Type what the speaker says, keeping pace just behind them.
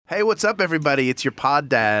Hey, what's up, everybody? It's your pod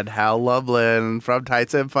dad, Hal Lublin from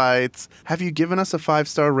Tights and Fights. Have you given us a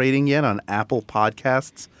 5-star rating yet on Apple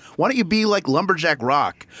Podcasts? Why don't you be like Lumberjack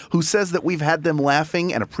Rock, who says that we've had them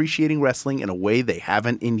laughing and appreciating wrestling in a way they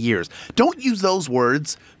haven't in years? Don't use those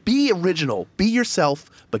words. Be original. Be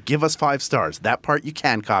yourself, but give us 5 stars. That part you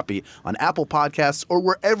can copy on Apple Podcasts or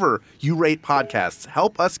wherever you rate podcasts.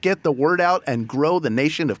 Help us get the word out and grow the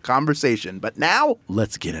nation of conversation. But now,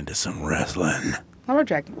 let's get into some wrestling.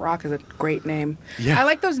 Lumberjack Rock is a great name. Yeah. I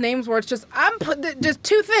like those names where it's just, just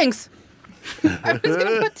 2 things. I'm just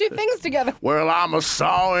going to put 2 things together. Well, I'm a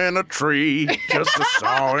saw in a tree, just a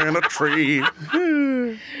saw in a tree.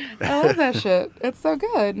 I love that shit. It's so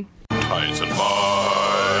good. Tights and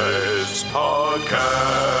Fights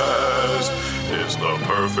Podcast is the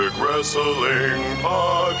perfect wrestling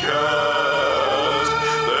podcast.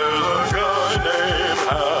 There's a guy named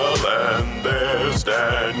Hal and there's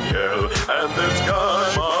Danielle, and this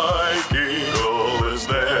guy Mike Eagle is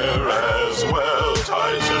there as well.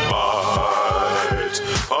 Tights and Fights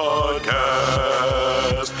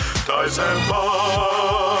Podcast. Tights and Fights.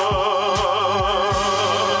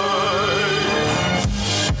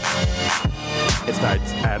 It's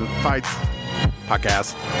Tights and Fights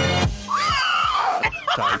Podcast.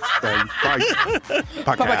 Tights and Fights Podcast.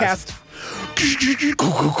 Tights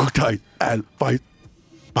and Fights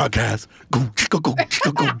Podcast.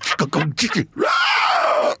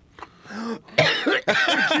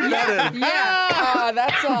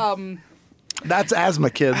 Yeah, That's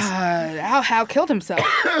asthma, kids. Hal killed himself.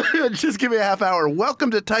 Just give me a half hour.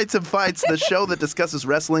 Welcome to Tights and Fights, the show that discusses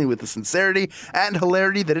wrestling with the sincerity and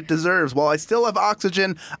hilarity that it deserves. While I still have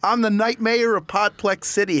oxygen, I'm the night mayor of Podplex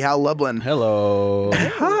City, Hal Lublin. Hello.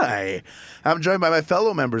 Hi. I'm joined by my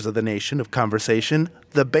fellow members of the nation of conversation,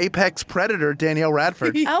 the Baypex Predator, Danielle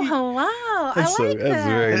Radford. Oh, hello. That's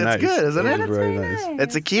very It's nice. good, isn't it? That's That's very very nice. nice.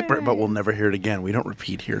 It's a keeper, but we'll never hear it again. We don't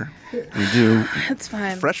repeat here. We do It's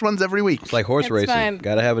fine. fresh ones every week. It's like horse It's racing. fine.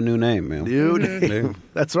 Gotta have a new name, man. Dude, Yeah.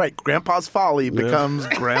 that's right. Grandpa's folly becomes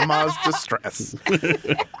grandma's distress.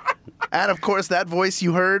 And of course, that voice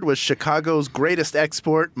you heard was Chicago's greatest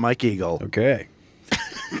export, Mike Eagle. Okay.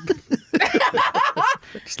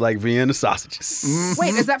 It's like Vienna sausages.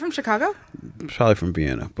 Wait, is that from Chicago? Probably from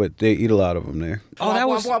Vienna, but they eat a lot of them there. Oh, that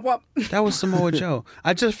was Wop, wop, wop. that was Samoa Joe.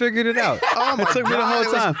 I just figured it out. Oh my It took me the God, whole it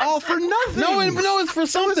was time. all for nothing. No, it's for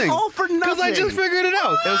something. all for Because I nothing. just figured it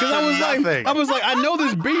out. It was Because for nothing. I was like, I know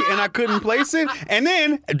this beat, and I couldn't place it. And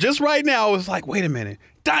then just right now, I was like, wait a minute,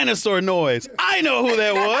 dinosaur noise. I know who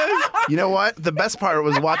that was. You know what? The best part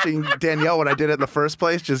was watching Danielle when I did it in the first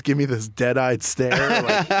place. Just give me this dead-eyed stare.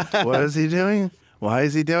 Like, what is he doing? Why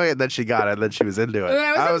is he doing it? And then she got it. And then she was into it.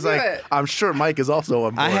 I was like, into it. I'm sure Mike is also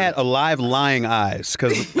on board. I had alive lying eyes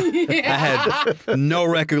because I had no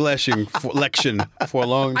recollection for a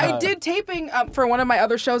long time. I did taping for one of my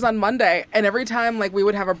other shows on Monday, and every time like we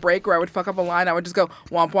would have a break where I would fuck up a line, I would just go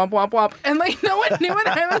womp womp womp womp, and like no one knew what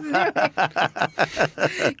I was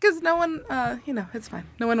doing because no one, it's fine.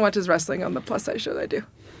 No one watches wrestling on the plus size show that I do.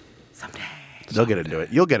 Someday They'll get into it.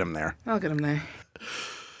 You'll get him there. I'll get them there.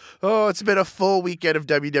 Oh, it's been a full weekend of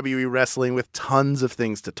WWE wrestling with tons of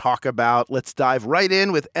things to talk about. Let's dive right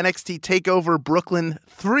in with NXT TakeOver Brooklyn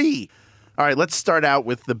 3. All right, let's start out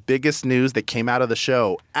with the biggest news that came out of the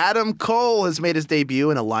show. Adam Cole has made his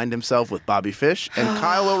debut and aligned himself with Bobby Fish and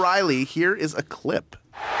Kyle O'Reilly. Here is a clip.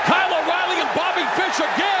 Kyle O'Reilly and Bobby Fish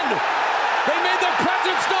again. They made their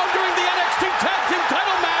presence known during the NXT Tag Team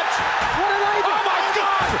title match. What did I do? Oh my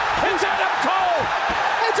God! It's Adam Cole.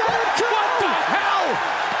 It's Adam Cole. What the hell?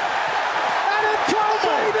 Adam Cole,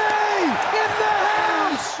 baby, in the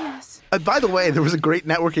house. Yes. By the way, there was a great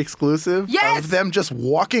network exclusive Yes! of them just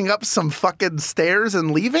walking up some fucking stairs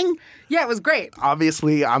and leaving. Yeah, it was great.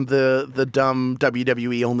 Obviously, I'm the dumb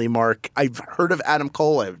WWE only mark. I've heard of Adam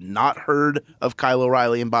Cole. I have not heard of Kyle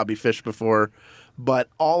O'Reilly and Bobby Fish before. But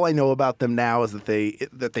all I know about them now is that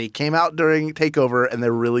they came out during TakeOver and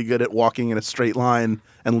they're really good at walking in a straight line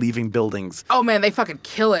and leaving buildings. Oh man, they fucking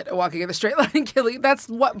kill it at walking in the straight line and killing. That's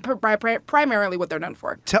what primarily what they're known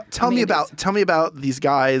for. Tell me about these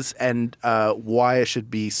guys and why I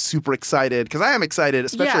should be super excited, because I am excited,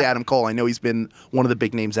 especially Yeah. Adam Cole. I know he's been one of the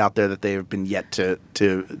big names out there that they have been yet to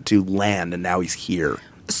land, and now he's here.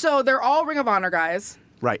 So they're all Ring of Honor guys.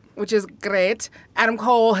 Right. Which is great. Adam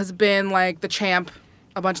Cole has been like the champ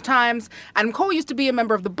a bunch of times. Adam Cole used to be a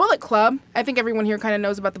member of the Bullet Club. I think everyone here kind of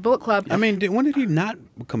knows about the Bullet Club. I mean, when did he not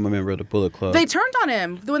become a member of the Bullet Club? They turned on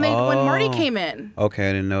him when Marty came in. Okay,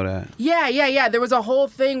 I didn't know that. Yeah. There was a whole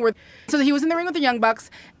thing where he was in the ring with the Young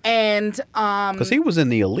Bucks, and because he was in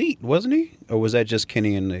the Elite, wasn't he? Or was that just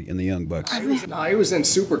Kenny in the Young Bucks? No, he was in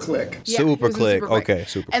Super Click. Yeah, Super Click. Okay,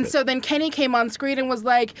 Super Click. And so then Kenny came on screen and was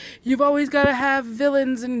like, "You've always got to have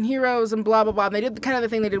villains and heroes and blah blah blah." And they did kind of the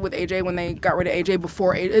thing they did with AJ when they got rid of AJ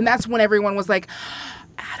before, and that's when everyone was like,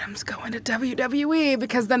 Adam's going to WWE,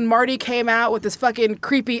 because then Marty came out with this fucking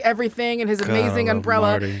creepy everything and his amazing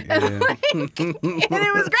umbrella. Marty, and, and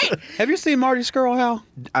it was great. Have you seen Marty Skrull, Hal?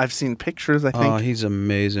 I've seen pictures, I think. Oh, he's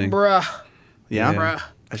amazing. Bruh. Yeah? Bruh.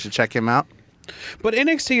 I should check him out. But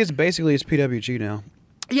NXT is basically it's PWG now.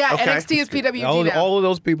 Yeah, Okay. NXT is PWG now. All of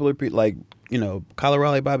those people are Kyle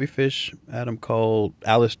O'Reilly, Bobby Fish, Adam Cole,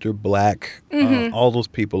 Aleister Black. All those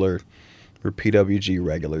people are PWG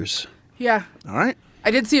regulars. Yeah. All right. I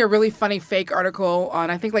did see a really funny fake article on,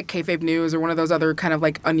 I think, like Kayfabe News or one of those other kind of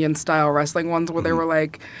like Onion-style wrestling ones where they were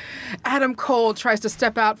like, Adam Cole tries to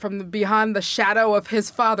step out from behind the shadow of his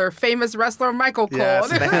father, famous wrestler Michael Cole. Yeah,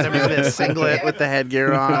 so they had him in this singlet with the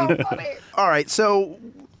headgear on. So funny. All right, so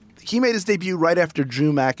he made his debut right after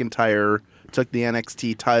Drew McIntyre took the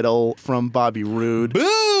NXT title from Bobby Roode.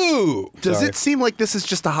 Boo! Does it seem like this is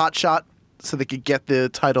just a hot shot so they could get the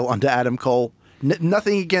title onto Adam Cole?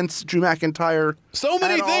 Nothing against Drew McIntyre. So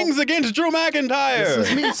many things against Drew McIntyre. This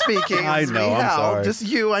is me speaking. I know, I'm Hal, sorry. Just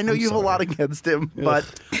you. I know you have a lot against him, but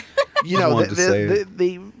you know wanted to say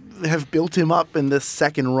they have built him up in this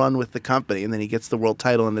second run with the company, and then he gets the world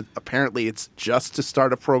title, and apparently it's just to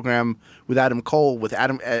start a program with Adam Cole.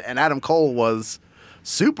 And Adam Cole was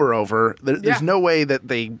super over. There's no way that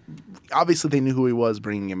they. Obviously, they knew who he was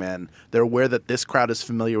bringing him in. They're aware that this crowd is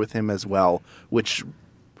familiar with him as well, which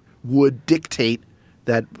would dictate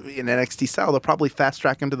that in NXT style, they'll probably fast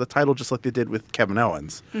track him to the title just like they did with Kevin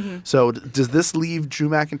Owens. So does this leave Drew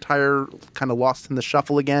McIntyre kind of lost in the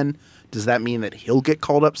shuffle again? Does that mean that he'll get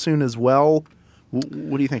called up soon as well?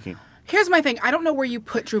 What are you thinking? Here's my thing. I don't know where you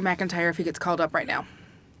put Drew McIntyre if he gets called up right now.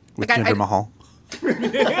 With Like, Jinder Mahal?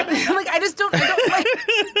 I just don't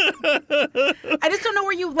know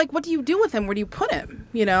where you, like, what do you do with him? Where do you put him?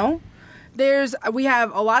 You know? We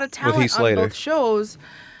have a lot of talent Heath on Slater. both shows.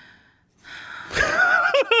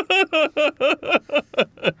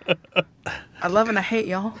 I love and I hate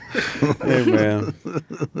y'all. Hey, man.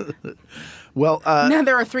 Well, Now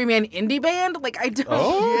they're a 3-man indie band? Like, I don't...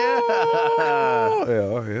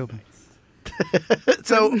 Yeah.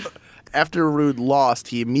 so after Rude lost,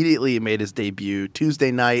 he immediately made his debut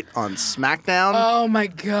Tuesday night on SmackDown Oh, my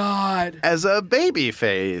God. as a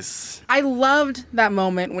babyface. I loved that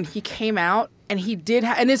moment when he came out. And he did,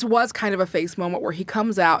 and this was kind of a face moment where he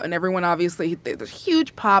comes out and everyone obviously, there's a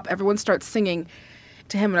huge pop. Everyone starts singing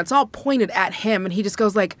to him and it's all pointed at him. And he just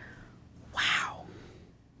goes like, wow,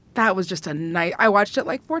 that was just a night. I watched it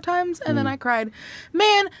like 4 times and then I cried.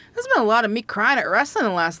 Man, there's been a lot of me crying at wrestling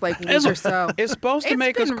in the last like week or so. It's supposed to It's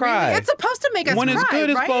make us been cry. It's supposed to make us when cry, it's good,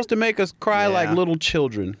 it's right? supposed to make us cry like Yeah. little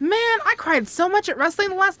children. Man, I cried so much at wrestling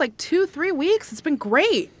in the last like 2-3 weeks. It's been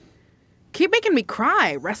great. Keep making me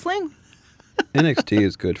cry, wrestling. NXT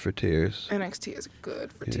is good for tears. NXT is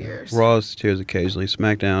good for tears. Raw's tears occasionally.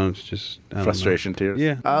 SmackDown's just I don't Frustration know. tears.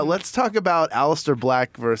 Yeah. Let's talk about Aleister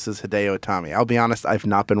Black versus Hideo Itami. I'll be honest, I've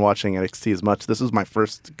not been watching NXT as much. This was my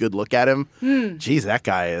first good look at him. Jeez, that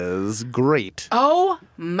guy is great. Oh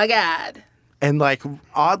my God. And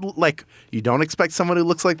odd, you don't expect someone who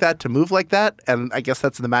looks like that to move like that. And I guess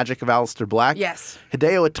that's the magic of Aleister Black. Yes.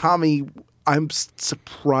 Hideo Itami, I'm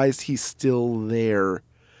surprised he's still there.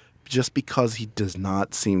 Just because he does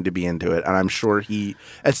not seem to be into it. And I'm sure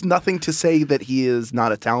it's nothing to say that he is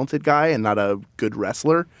not a talented guy and not a good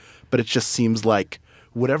wrestler, but it just seems like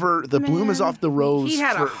whatever, the bloom is off the rose He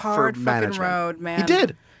had for, a hard for fucking management. road, man. He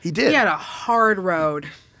did. He had a hard road.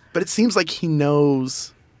 But it seems like he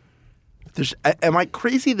knows. Am I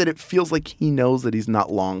crazy that it feels like he knows that he's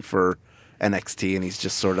not long for NXT and he's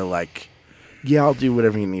just sort of like, yeah, I'll do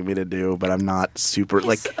whatever you need me to do, but I'm not super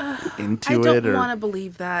into it. I don't want to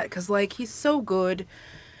believe that because, he's so good.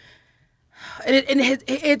 And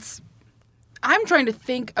it's. I'm trying to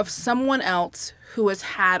think of someone else who has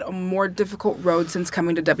had a more difficult road since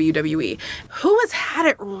coming to WWE. Who has had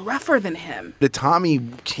it rougher than him? Tommy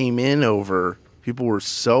came in over. People were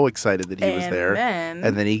so excited that he was there,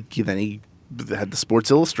 and then he had the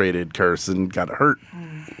Sports Illustrated curse and got hurt.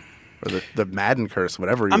 Or the Madden curse,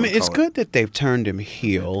 whatever you I mean, it's call it. good that they've turned him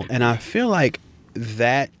heel, and I feel like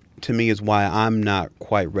that to me, is why I'm not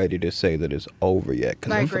quite ready to say that it's over yet.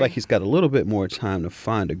 Because I feel agree. like he's got a little bit more time to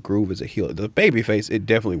find a groove as a heel. The babyface, it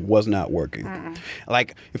definitely was not working.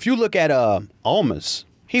 Like, if you look at Almas,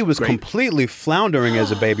 he was completely floundering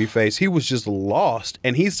as a babyface. He was just lost.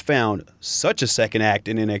 And he's found such a second act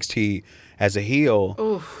in NXT as a heel.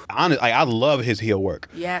 Oof. Honestly, I love his heel work.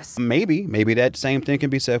 Yes. Maybe that same thing can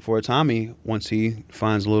be said for Tommy once he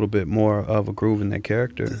finds a little bit more of a groove in that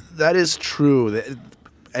character. That is true.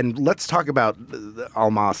 And let's talk about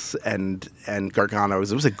Almas and Gargano.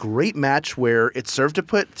 It was a great match where it served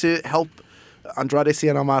to help Andrade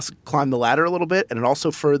Cien Almas climb the ladder a little bit, and it also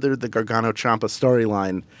furthered the Gargano Ciampa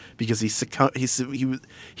storyline because he succumbed to a t-shirt.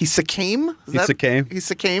 He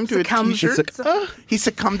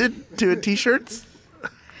succumbed to a t-shirt.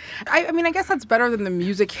 I mean, I guess that's better than the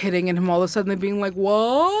music hitting and him all of a sudden being like,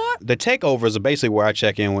 what? The takeovers are basically where I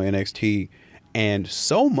check in with NXT, and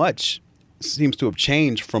so much seems to have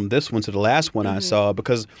changed from this one to the last one I saw,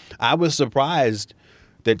 because I was surprised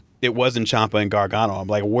that it wasn't Ciampa and Gargano. I'm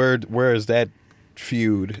like, where is that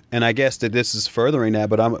feud? And I guess that this is furthering that,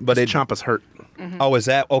 but Ciampa's hurt. Oh, is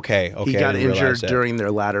that okay? He got injured during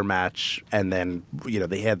their ladder match, and then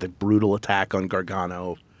they had the brutal attack on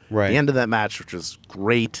Gargano. Right. The end of that match, which was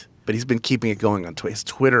great, but he's been keeping it going on Twitter. His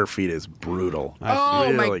Twitter feed is brutal.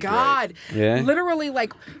 Oh really my God. Great. Yeah. Literally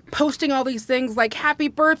like posting all these things like happy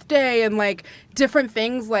birthday and like different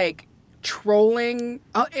things like trolling.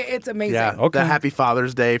 Oh, it's amazing. Yeah. Okay. The Happy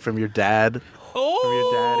Father's Day from your dad. Oh. From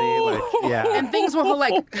your daddy. Like, yeah. And things where he'll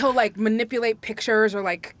manipulate pictures or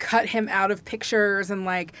like cut him out of pictures and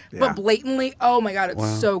like, but blatantly. Oh my God,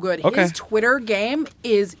 it's so good. Okay. His Twitter game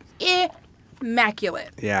is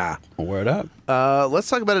immaculate. Yeah. Word up. Let's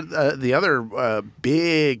talk about the other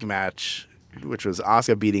big match, which was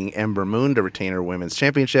Asuka beating Ember Moon to retain her women's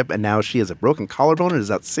championship, and now she has a broken collarbone and is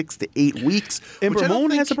out 6 to 8 weeks. Ember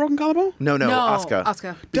Moon has a broken collarbone? No, Asuka.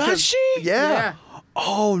 Asuka. Does she? Yeah.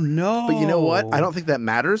 Oh, no. But you know what? I don't think that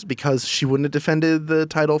matters because she wouldn't have defended the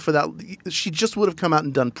title for that. She just would have come out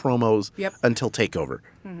and done promos until TakeOver.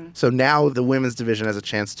 So now the women's division has a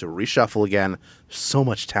chance to reshuffle again. So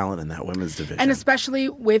much talent in that women's division. And especially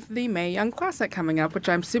with the Mae Young Classic coming up, which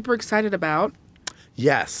I'm super excited about.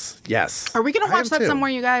 Yes. Are we going to watch that somewhere,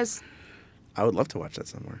 you guys? I would love to watch that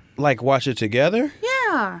somewhere. Like, watch it together?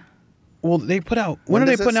 Yeah. Well, they put out... When are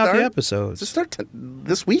they putting out the episodes? Does it start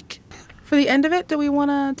this week? For the end of it, do we want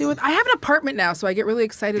to do it? I have an apartment now, so I get really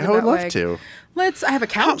excited about I would love to. I have a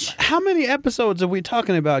couch. How many episodes are we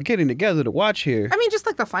talking about getting together to watch here? I mean, just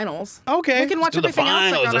like the finals. Okay. We can watch everything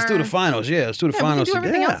else. Let's do the finals. Yeah, let's do the finals. We can do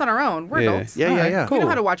everything else on our own. We're adults. Yeah. Cool. We know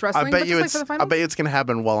how to watch wrestling. I bet you for the finals. I bet you it's going to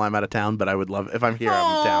happen while I'm out of town, but I would love if I'm here,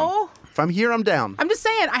 I'm down. If I'm here, I'm down. I'm just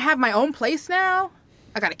saying, I have my own place now.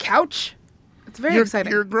 I got a couch. It's very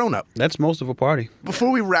exciting. You're a grown up. That's most of a party. Before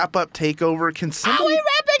we wrap up TakeOver, can somebody... Are we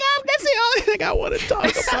wrapping up? That's the only thing I want to talk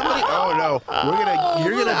about. Somebody... Oh, no.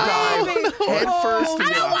 You're going to dive head first into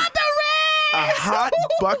I don't want the a hot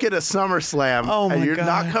bucket of SummerSlam. Oh, my and you're God.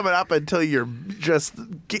 not coming up until you're just...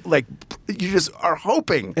 you just are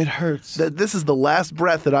hoping... It hurts. That this is the last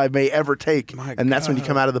breath that I may ever take. And that's when you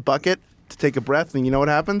come out of the bucket to take a breath, and you know what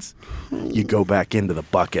happens? You go back into the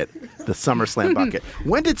bucket, the SummerSlam bucket.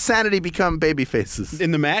 When did Sanity become baby faces?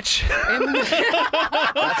 In the match?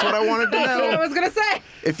 That's what I wanted to know. That's what I was going to say.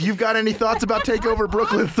 If you've got any thoughts about TakeOver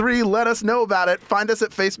Brooklyn 3, let us know about it. Find us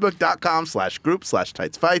at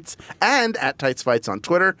facebook.com/group/TightsFights and at TightsFights on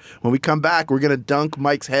Twitter. When we come back, we're going to dunk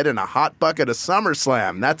Mike's head in a hot bucket of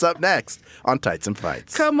SummerSlam. That's up next on Tights and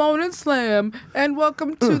Fights. Come on and slam, and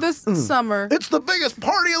welcome to this summer. It's the biggest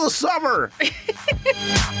party of the summer.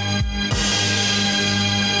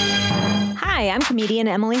 Hi, I'm comedian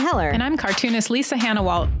Emily Heller. And I'm cartoonist Lisa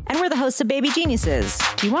Hannawalt. And we're the hosts of Baby Geniuses.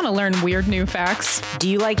 Do you want to learn weird new facts? Do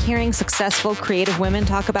you like hearing successful, creative women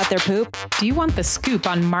talk about their poop? Do you want the scoop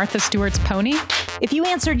on Martha Stewart's pony? If you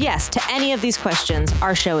answered yes to any of these questions,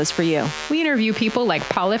 our show is for you. We interview people like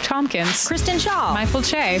Paul F. Tompkins, Kristen Shaw, Michael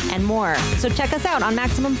Che, and more. So check us out on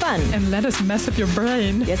Maximum Fun. and let us mess up your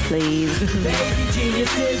brain. Yes, please. Baby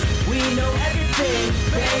geniuses, we know everything.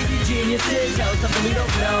 Baby geniuses, tell us something we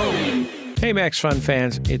don't know. Hey, Max Fun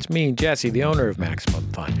fans, it's me, Jesse, the owner of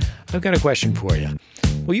Maximum Fun. I've got a question for you.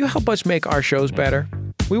 Will you help us make our shows better?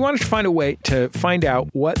 We wanted to find a way to find out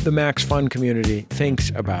what the Max Fun community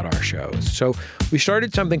thinks about our shows. So we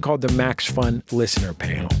started something called the Max Fun Listener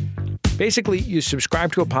Panel. Basically, you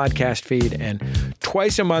subscribe to a podcast feed, and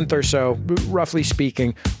twice a month or so, roughly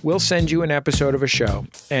speaking, we'll send you an episode of a show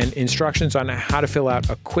and instructions on how to fill out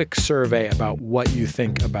a quick survey about what you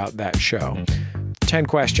think about that show. 10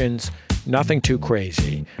 questions, nothing too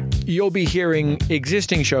crazy. You'll be hearing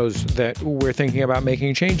existing shows that we're thinking about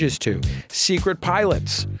making changes to, secret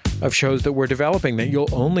pilots of shows that we're developing that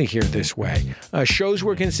you'll only hear this way, shows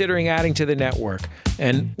we're considering adding to the network,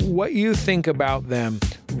 and what you think about them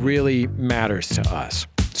really matters to us.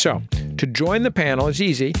 So, to join the panel is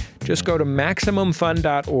easy. Just go to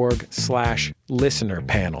MaximumFun.org/listener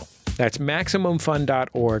panel. That's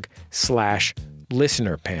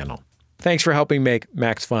MaximumFun.org/listener panel. Thanks for helping make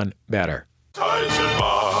Max Fun better. Tights and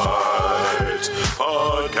Fights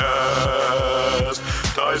Podcast.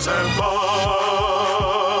 Tights and Fights.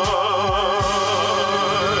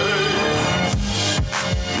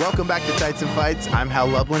 Welcome back to Tights and Fights. I'm Hal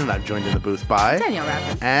Lublin, and I'm joined in the booth by Danielle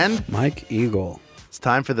Rappin. and Mike Eagle. it's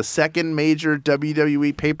time for the second major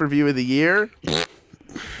WWE pay-per-view of the year.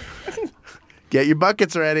 Get your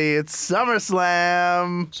buckets ready. It's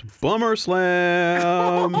SummerSlam. It's Bummer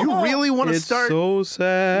Slam. You really want to It's start? so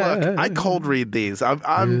sad. Look, I cold read these.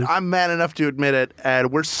 I'm man enough to admit it, and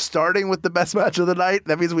we're starting with the best match of the night.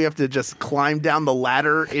 That means we have to just climb down the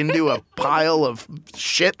ladder into a pile of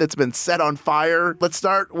shit that's been set on fire. Let's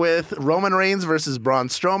start with Roman Reigns versus Braun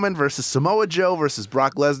Strowman versus Samoa Joe versus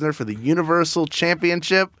Brock Lesnar for the Universal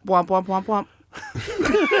Championship. Womp, womp, womp, womp.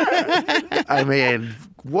 I mean,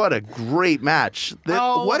 what a great match.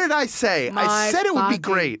 What did I say? I said it would be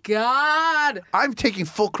great. God. I'm taking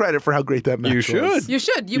full credit for how great that match You was. should. You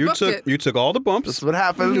should. You booked took, it. You took all the bumps. This is what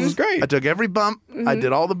happened. It was great. I took every bump. I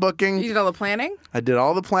did all the booking. You did all the planning? I did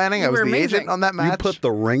all the planning. I was were the amazing. agent on that match. You put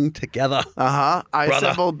the ring together. I Brother.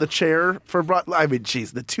 assembled the chair for Brock. I mean,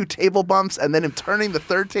 geez, the 2 table bumps and then him turning the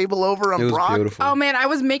 3rd table over on It was Brock. beautiful. Oh man, I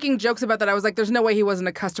was making jokes about that. I was like, "There's no way he wasn't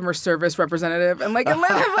a customer service representative." And like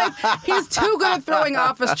he's too good at throwing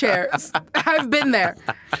office chairs. I've been there.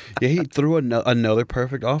 Yeah, he threw another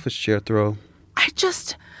perfect office chair throw.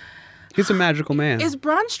 He's a magical man. Is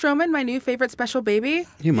Braun Strowman my new favorite special baby?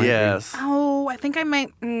 He might Yes. Oh, I think I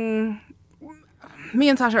might. Me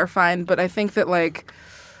and Sasha are fine, but I think that I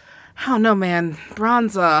don't know, man.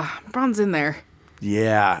 Braun's in there.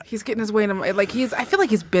 Yeah. He's getting his way in. I feel like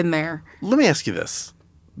he's been there. Let me ask you this.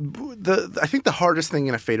 I think the hardest thing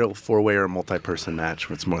in a fatal 4-way or a multi-person match,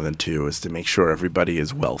 where it's more than 2, is to make sure everybody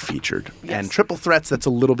is well featured. Yes. And triple threats, that's a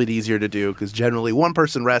little bit easier to do because generally 1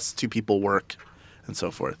 person rests, 2 people work, and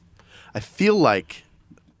so forth. I feel like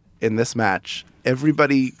in this match,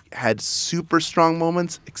 everybody had super strong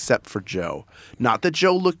moments except for Joe. Not that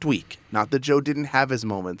Joe looked weak, not that Joe didn't have his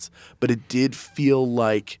moments, but it did feel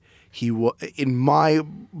like in my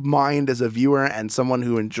mind as a viewer and someone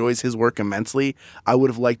who enjoys his work immensely, I would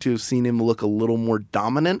have liked to have seen him look a little more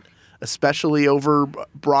dominant, especially over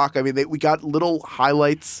Brock. I mean, we got little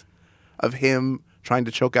highlights of him trying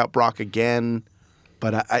to choke out Brock again,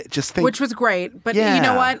 but I just think... Which was great. But you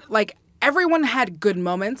know what? Everyone had good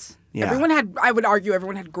moments. Yeah. I would argue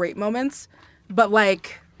everyone had great moments. But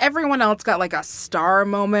everyone else got a star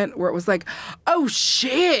moment where it was oh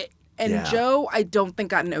shit. And Yeah. Joe, I don't think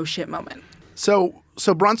got an oh shit moment. So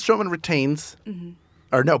Braun Strowman retains.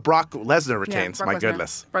 Or no, Brock Lesnar Yeah, retains. Brock My Lesnar.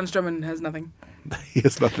 goodness. Braun Strowman has nothing. He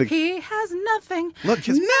has nothing. He has nothing. Look,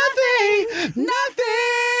 his Nothing.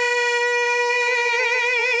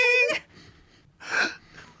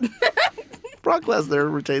 Brock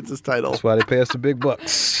Lesnar retains his title. That's why they pay us the big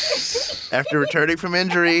bucks. After returning from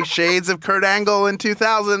injury, shades of Kurt Angle in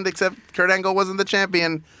 2000, except Kurt Angle wasn't the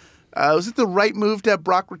champion. Was it the right move to have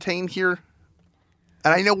Brock retain here?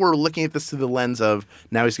 And I know we're looking at this through the lens of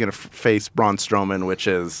now he's going to face Braun Strowman, which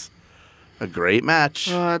is a great match.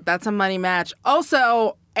 That's a money match.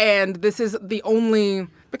 Also, and this is the only...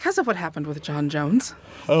 Because of what happened with John Jones.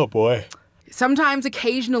 Oh, boy. Sometimes,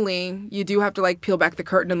 occasionally, you do have to peel back the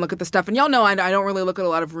curtain and look at the stuff. And y'all know I don't really look at a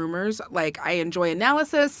lot of rumors. I enjoy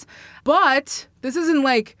analysis. But this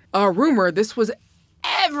isn't a rumor. This was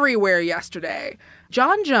everywhere yesterday.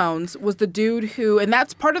 John Jones was the dude who, and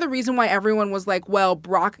that's part of the reason why everyone was well,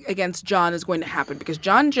 Brock against John is going to happen because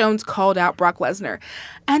John Jones called out Brock Lesnar.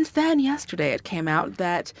 And then yesterday it came out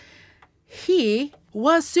that he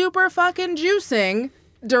was super fucking juicing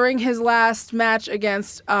during his last match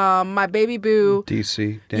against my baby boo.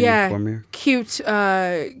 DC, Daniel Cormier. Cute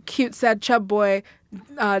sad chub boy,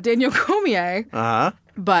 Daniel Cormier. Uh-huh.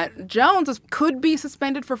 But Jones could be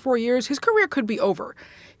suspended for 4 years. His career could be over.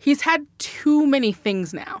 He's had too many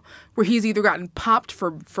things now where he's either gotten popped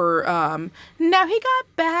for now he got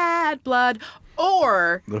bad blood,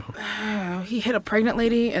 or he hit a pregnant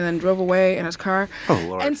lady and then drove away in his car. Oh,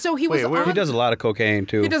 Lord. And so he Wait, was He does a lot of cocaine,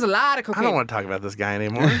 too. He does a lot of cocaine. I don't want to talk about this guy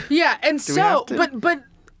anymore. Yeah, and Do we have so, to? but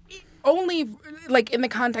only like in the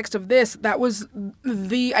context of this, that was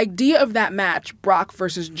the idea of that match, Brock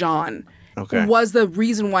versus John. Okay. was the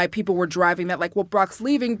reason why people were driving that. Like, well, Brock's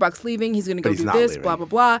leaving, he's going to go he's do not this, leaving. blah, blah,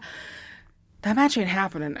 blah. That match ain't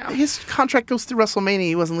happening now. His contract goes through WrestleMania.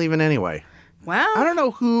 He wasn't leaving anyway. Well, I don't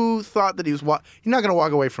know who thought that he was. You're not going to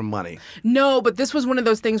walk away from money. no, but this was one of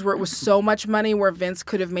those things where it was so much money where Vince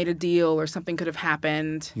could have made a deal or something could have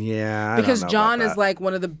happened. Yeah, Because I don't know John about is that. like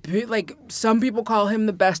one of the like some people call him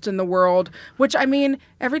the best in the world. Which I mean,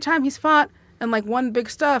 every time he's fought and like won big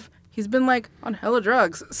stuff, he's been like on hella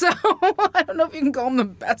drugs. So I don't know if you can call him the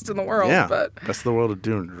best in the world. Yeah, but best in the world of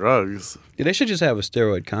doing drugs. Yeah, they should just have a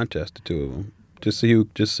steroid contest, the two of them. Just see who.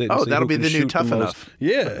 Oh, that'll be the new Tough Enough.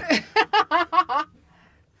 Yeah.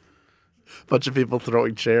 Bunch of people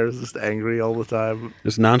throwing chairs, just angry all the time.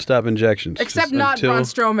 Just nonstop injections. except just not until- Braun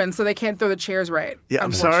Strowman, so they can't throw the chairs right. Yeah,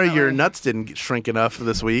 I'm sorry your unfortunately. nuts didn't shrink enough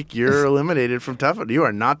this week. You're eliminated from Tough Enough. You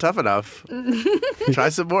are not tough enough. Try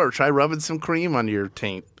some more. Try rubbing some cream on your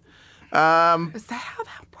taint. Is that how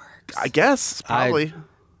that works? I guess, probably.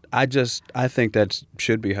 I think that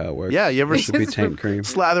should be how it works. Yeah, you ever It should be taint cream.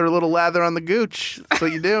 slather a little lather on the gooch? That's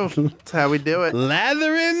what you do. That's how we do it.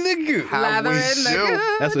 Lather in the goo. How Lather we in the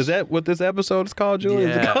do. gooch. Is that what this episode is called, Julie?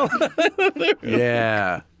 Is it Yeah. called-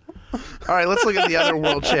 Yeah. All right, let's look at the other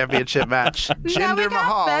World Championship match. Now we Jinder got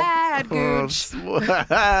Mahal. bad gooch.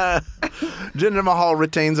 Jinder Mahal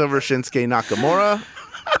retains over Shinsuke Nakamura.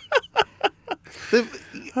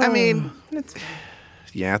 I mean,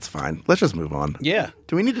 yeah, it's fine. Let's just move on. Yeah.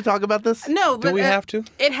 Do we need to talk about this? No, but we have to?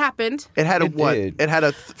 It happened. It had a It what? did. It had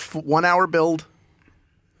a 1 hour build.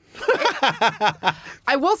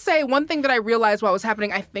 I will say one thing that I realized while it was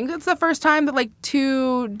happening. I think it's the first time that like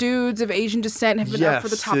two dudes of Asian descent have been up for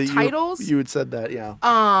the top titles. You had said that, yeah.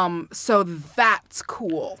 So that's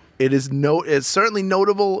cool. It's certainly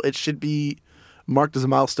notable. It should be marked as a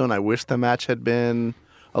milestone. I wish the match had been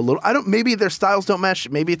a little. Maybe their styles don't mesh.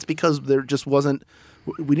 Maybe it's because there just wasn't.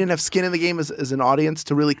 We didn't have skin in the game as an audience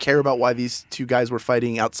to really care about why these two guys were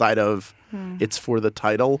fighting outside of it's for the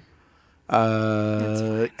title.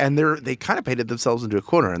 And they kind of painted themselves into a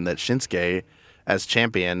corner, and that Shinsuke as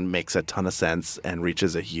champion makes a ton of sense and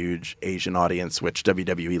reaches a huge Asian audience, which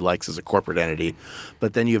WWE likes as a corporate entity.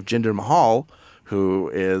 But then you have Jinder Mahal, who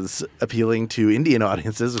is appealing to Indian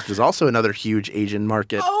audiences, which is also another huge Asian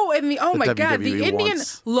market. Oh, and my that God, the WWE Indian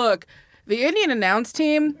wants. the Indian announce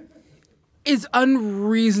team is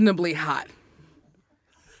unreasonably hot.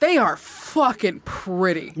 They are fucking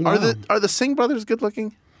pretty. Are the Singh brothers good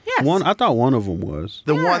looking? Yes. I thought one of them was.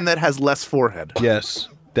 The one that has less forehead. Yes.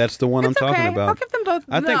 That's the one It's I'm talking okay. about. I'll give them both.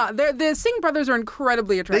 I think- The Singh brothers are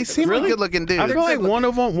incredibly They attractive. seem like good looking dudes. I feel like one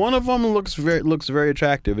of them looks very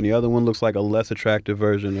attractive, and the other one looks like a less attractive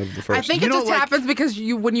version of the first. I think You it don't just like- happens because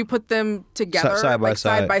when you put them together Side by like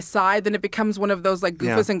side side. by side, then it becomes one of those like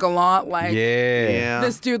Goofus Yeah. and Gallant like yeah.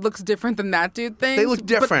 this dude looks different than that dude things. They look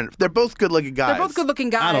different. They're both good looking guys. They're both good looking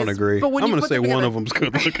guys. I don't agree. But when I'm you going to put say them one together- of them's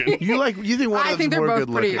good looking. You think one I of think them's they're more both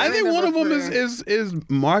good pretty. looking? I think they're one of both them pretty. is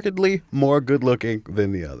markedly more good looking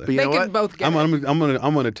than the other. But you They know could what? both get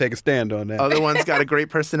I'm gonna take a stand on that. Other one's got a great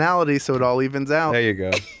personality, so it all evens out. There you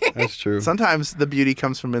go. That's true. Sometimes the beauty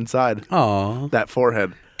comes from inside Aw. that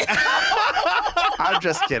forehead. I'm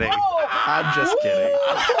just kidding. I'm just kidding.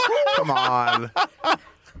 Come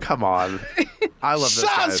on. I love those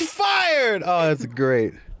Shots guys. fired! Oh, that's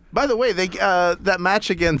great. By the way, they that match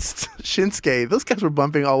against Shinsuke, those guys were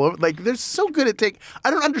bumping all over. Like they're so good at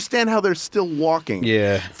I don't understand how they're still walking.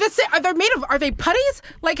 Yeah. Are they putties?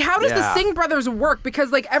 Like, how does the Yeah. Singh brothers work?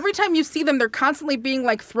 Because like every time you see them, they're constantly being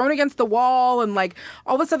like thrown against the wall and like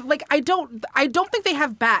all this stuff. Like, I don't think they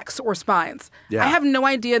have backs or spines. Yeah. I have no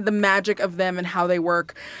idea the magic of them and how they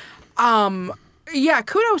work. Yeah,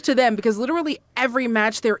 kudos to them because literally every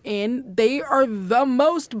match they're in, they are the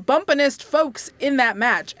most bumpinest folks in that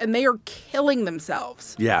match, and they are killing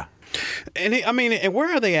themselves. Yeah. And and where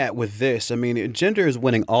are they at with this? I mean, Jinder is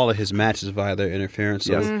winning all of his matches via their interference.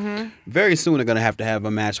 So Yes. very soon they're going to have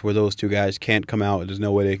a match where those two guys can't come out. There's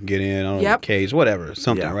no way they can get in. I don't know, Yep. cage, whatever,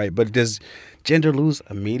 something, Yeah. right? But does Jinder lose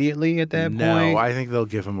immediately at that No, point? I think they'll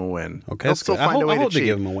give him a win. Okay, They'll that's still good. I find a way hope to they cheat.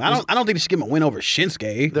 give him a win. I don't think they should give him a win over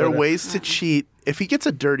Shinsuke. There are but, ways to cheat. If he gets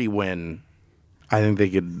a dirty win, I think they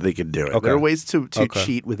could do it. Okay. There are ways to Okay.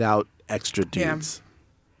 cheat without extra Yeah. dudes.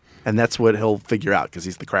 And that's what he'll figure out because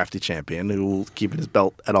he's the crafty champion who will keep his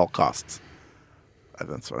belt at all costs.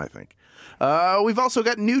 That's what I think. We've also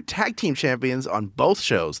got new tag team champions on both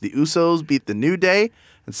shows. The Usos beat The New Day,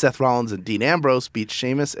 and Seth Rollins and Dean Ambrose beat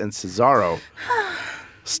Sheamus and Cesaro.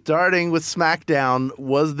 Starting with SmackDown,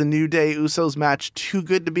 was the New Day Usos match too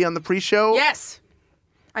good to be on the pre-show? Yes,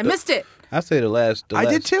 I missed it. I say the last. I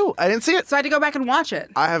did too. I didn't see it. So I had to go back and watch it.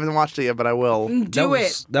 I haven't watched it yet, but I will. Do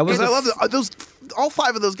it. That was. I love those. All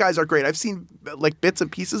 5 of those guys are great. I've seen like bits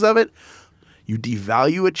and pieces of it. You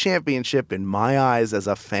devalue a championship in my eyes as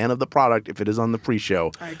a fan of the product if it is on the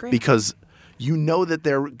pre-show. I agree. Because you know that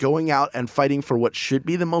they're going out and fighting for what should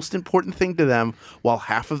be the most important thing to them, while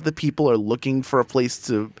half of the people are looking for a place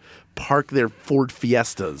to park their Ford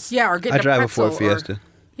Fiestas. Yeah, or get I drive a pretzel Ford Fiesta.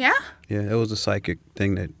 Yeah? Yeah, it was a psychic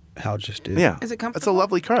thing that Hal just did. Yeah. Is it comfortable? It's a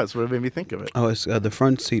lovely car. That's what made me think of it. Oh, it's the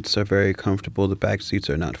front seats are very comfortable. The back seats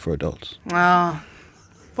are not for adults.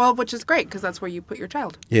 Well, which is great because that's where you put your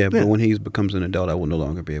child. Yeah, but when he becomes an adult, I will no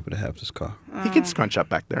longer be able to have this car. He can scrunch up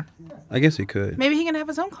back there. I guess he could. Maybe he can have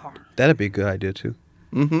his own car. That'd be a good idea too.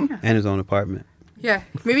 Mm-hmm. And his own apartment. Yeah.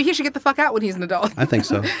 Maybe he should get the fuck out when he's an adult. I think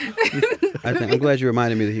so. I'm glad you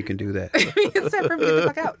reminded me that he can do that. It's time for him to get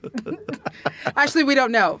the fuck out. Actually, we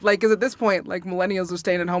don't know. Like, because at this point, like, millennials are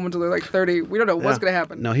staying at home until they're like 30. We don't know what's going to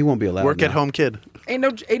happen. No, he won't be allowed. Work at home kid. Ain't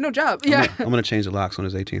no job. Yeah. I'm gonna change the locks on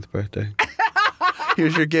his 18th birthday.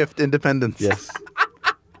 Here's your gift, independence. Yes.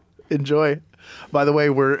 Enjoy. By the way,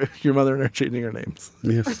 your mother and I are changing our names.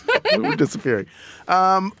 Yes. We're disappearing.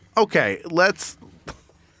 Okay, let's.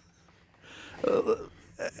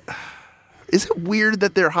 Is it weird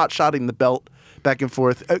that they're hot-shotting the belt back and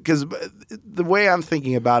forth? Because the way I'm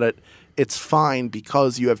thinking about it, it's fine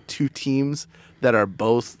because you have 2 teams that are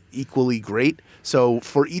both equally great. So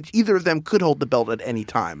for either of them could hold the belt at any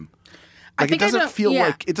time. Like it doesn't feel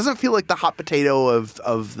like the hot potato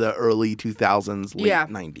of the early 2000s, late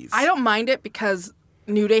 90s. I don't mind it because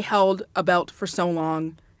New Day held a belt for so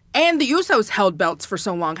long, and the Usos held belts for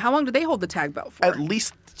so long. How long did they hold the tag belt for? At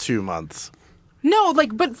least 2 months. No, but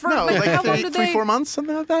how long did 3-4 months,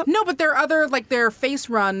 something like that. No, but their face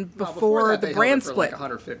run before the brand split. Like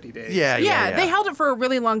 150 days. Yeah. They held it for a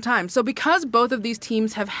really long time. So because both of these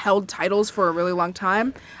teams have held titles for a really long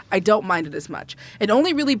time, I don't mind it as much. It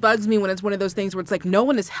only really bugs me when it's one of those things where it's like no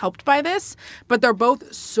one is helped by this, but they're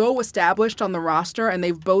both so established on the roster and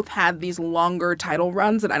they've both had these longer title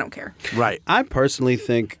runs that I don't care. Right. I personally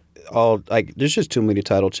think there's just too many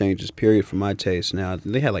title changes, period, for my taste now.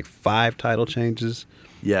 They had like 5 title changes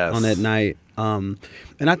on that night. And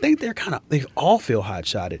I think they all feel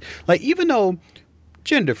hot-shotted. Like, even though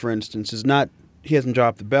Jinder, for instance, he hasn't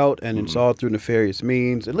dropped the belt and it's all through nefarious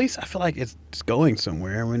means, at least I feel like it's going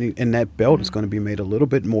somewhere. And that belt is going to be made a little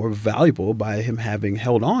bit more valuable by him having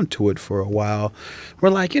held on to it for a while.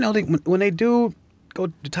 Where, like, when they do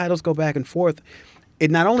the titles go back and forth, it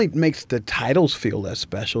not only makes the titles feel less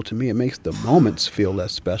special to me, it makes the moments feel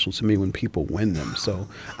less special to me when people win them. So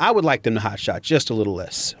I would like them to hot shot just a little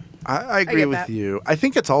less. I agree with you. I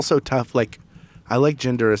think it's also tough. Like, I like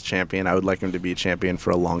Jinder as champion. I would like him to be a champion for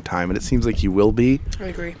a long time, and it seems like he will be. I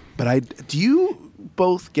agree. But do you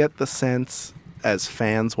both get the sense as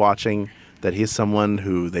fans watching that he's someone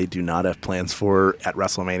who they do not have plans for at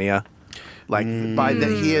WrestleMania? Like, by that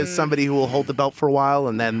he is somebody who will hold the belt for a while,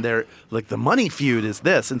 and then they're like, the money feud is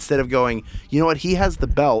this, instead of going, you know what, he has the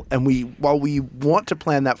belt, and while we want to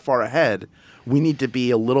plan that far ahead, we need to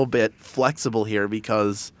be a little bit flexible here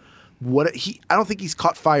because I don't think he's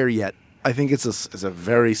caught fire yet. I think it's a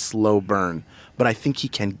very slow burn, but I think he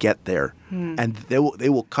can get there, and they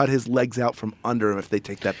will cut his legs out from under him if they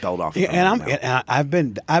take that belt off. Yeah, and I've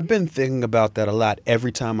been thinking about that a lot.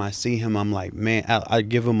 Every time I see him, I'm like, man, I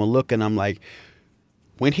give him a look, and I'm like,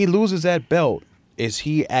 when he loses that belt, is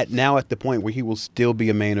he at the point where he will still be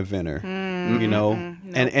a main eventer? No.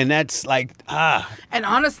 And that's like And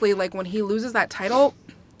honestly, like when he loses that title,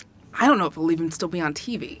 I don't know if he'll even still be on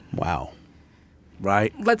TV. Wow.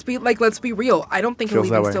 Right. Let's be real. I don't think he'll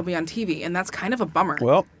Feels even that way. still be on TV, and that's kind of a bummer.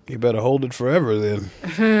 Well, you better hold it forever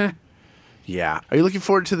then. Yeah. Are you looking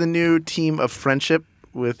forward to the new team of friendship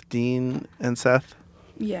with Dean and Seth?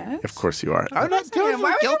 Yes. Of course you are. I'm not Why doing would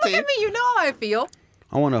you guilty. look at me? You know how I feel.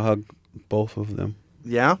 I want to hug both of them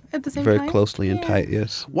Yeah. At the same very time. closely and tight,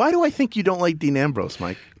 yes. Why do I think you don't like Dean Ambrose,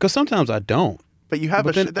 Mike? Because sometimes I don't. But you have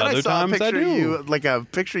But then then I other saw a times I picture of do. you, like a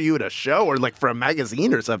picture of you at a show or like for a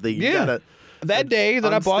magazine or something. You got That day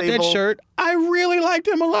that I bought that unstable shirt, I really liked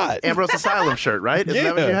him a lot. Ambrose Asylum shirt, right? Is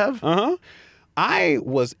that what you have? Uh-huh. I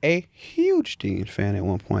was a huge Dean fan at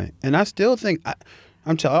one point, and I still think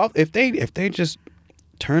I'm telling you, if they just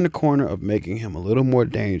turn the corner of making him a little more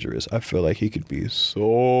dangerous, I feel like he could be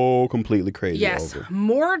so completely crazy. Yes, over.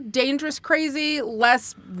 more dangerous crazy,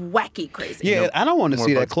 less wacky crazy. Yeah, I don't want to More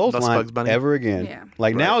see Bugs- that clothesline Bugs Bunny? ever again. Yeah.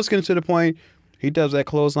 Like now it's getting to the point he does that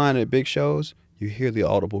clothesline at big shows. You hear the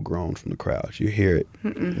audible groan from the crowd. You hear it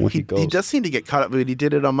when he goes. He does seem to get caught up, but he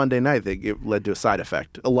did it on Monday night. It led to a side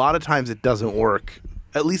effect. A lot of times it doesn't work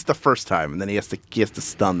At least the first time, and then he has to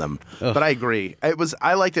stun them. Ugh. But I agree.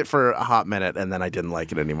 I liked it for a hot minute, and then I didn't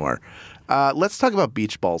like it anymore. Let's talk about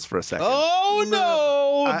beach balls for a second. Oh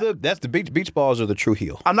no! That's the beach balls are the true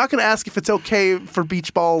heel. I'm not going to ask if it's okay for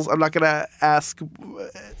beach balls. I'm not going to ask.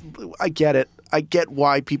 I get it. I get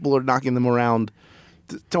why people are knocking them around.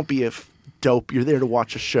 Don't be a dope. You're there to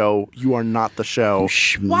watch a show. You are not the show.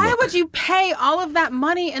 Why would you pay all of that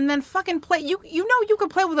money and then fucking play? You know you could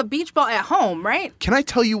play with a beach ball at home, right? Can I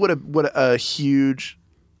tell you what a huge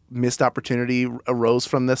missed opportunity arose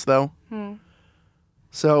from this, though?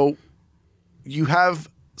 So you have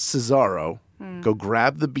Cesaro go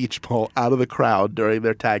grab the beach ball out of the crowd during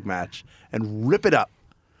their tag match and rip it up.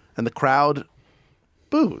 And the crowd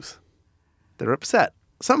boos. They're upset.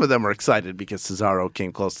 Some of them are excited because Cesaro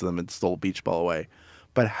came close to them and stole a beach ball away.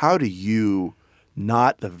 But how do you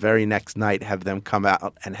not the very next night have them come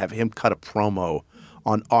out and have him cut a promo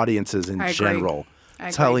on audiences in general,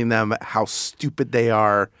 telling them how stupid they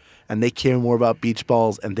are and they care more about beach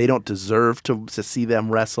balls and they don't deserve to see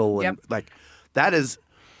them wrestle? And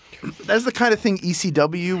that's the kind of thing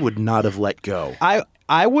ECW would not have let go.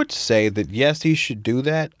 I would say that yes, he should do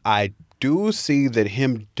that. I do see that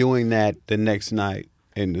him doing that the next night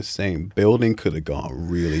in the same building could have gone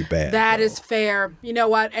really bad. That is fair. You know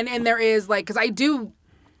what? And there is because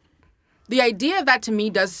the idea of that to me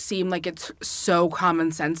does seem like it's so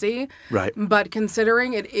common sensey. Right. But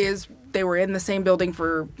considering they were in the same building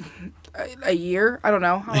for a year. I don't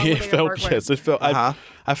know. How long it felt.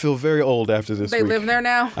 I feel very old after this. They live there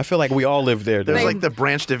now. I feel like we all live there. There's like the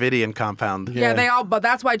Branch Davidian compound. Yeah, they all. But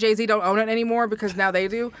that's why Jay-Z don't own it anymore because now they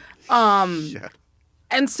do.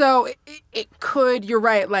 And so it could. You're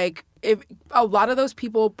right. Like if a lot of those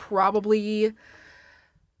people probably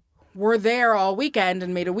were there all weekend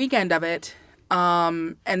and made a weekend of it.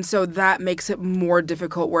 And so that makes it more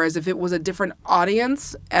difficult. Whereas if it was a different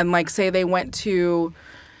audience and like say they went to.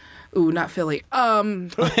 Ooh, not Philly. Ooh,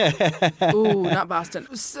 not Boston.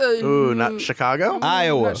 Not Chicago?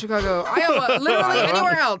 Iowa. Not Chicago. Iowa. Literally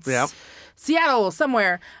anywhere else. Yep. Seattle,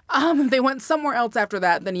 somewhere. If they went somewhere else after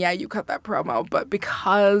that, then yeah, you cut that promo. But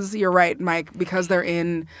because, you're right, Mike, because they're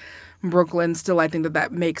in Brooklyn, still I think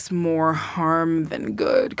that makes more harm than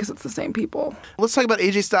good because it's the same people. Let's talk about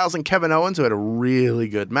AJ Styles and Kevin Owens, who had a really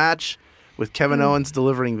good match with Kevin Owens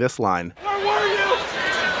delivering this line. Where were you?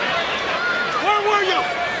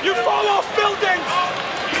 You fall off buildings,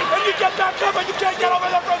 and you get back up, and you can't get over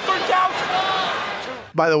there from 3 counts.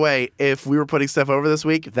 By the way, if we were putting stuff over this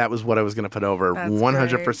week, that was what I was going to put over. That's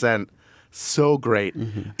 100%. Great. So great.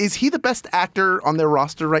 Mm-hmm. Is he the best actor on their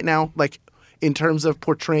roster right now? Like, in terms of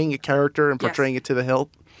portraying a character and portraying it to the hilt?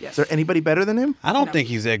 Yes. Is there anybody better than him? I don't think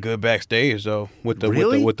he's that good backstage, though, with the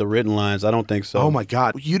written lines. I don't think so. Oh, my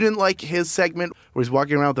God. You didn't like his segment where he's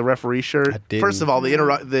walking around with the referee shirt? I didn't. First of all,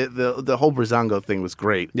 the whole Brizongo thing was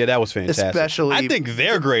great. Yeah, that was fantastic. I think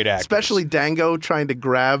they're great actors. Especially Dango trying to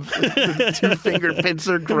grab the 2-finger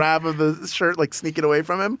pincer grab of the shirt, like sneaking away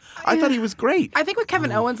from him. I thought he was great. I think with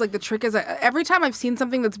Kevin Owens, like the trick is every time I've seen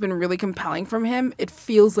something that's been really compelling from him, it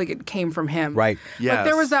feels like it came from him. Right. Yes. Like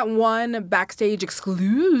there was that one backstage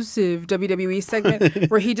exclusive WWE segment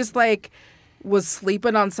where he just like was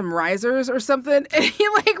sleeping on some risers or something and he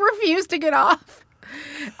like refused to get off.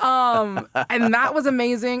 And that was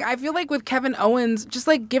amazing. I feel like with Kevin Owens, just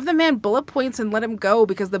like give the man bullet points and let him go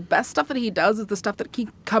because the best stuff that he does is the stuff that he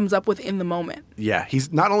comes up with in the moment. Yeah,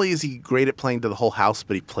 he's not only is he great at playing to the whole house,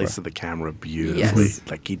 but he plays to the camera beautifully. Yes.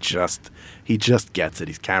 Like he just gets it.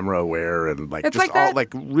 He's camera aware and like it's just like all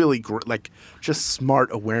like really like just smart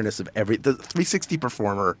awareness of the 360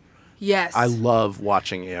 performer. Yes. I love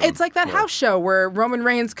watching him. It's like that house show where Roman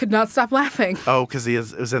Reigns could not stop laughing. Oh, because he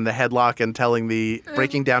was in the headlock and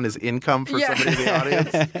breaking down his income for somebody in the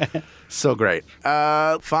audience. So great.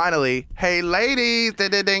 Finally, hey ladies,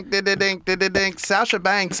 ding, Sasha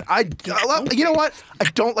Banks. You know what? I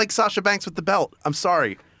don't like Sasha Banks with the belt. I'm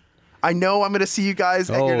sorry. I know I'm going to see you guys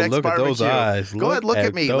at your next look barbecue. At those eyes. Go ahead, look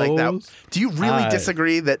at me like that. Do you really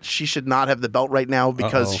disagree that she should not have the belt right now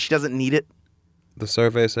because she doesn't need it? The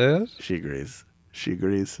survey says? She agrees. She's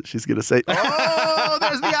going to say, oh,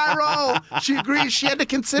 there's the eye roll. She agrees. She had to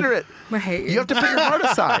consider it. I hate you. You have to put your heart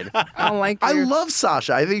aside. I don't like you. I love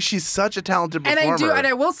Sasha. I think she's such a talented performer. And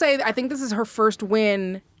I will say, I think this is her first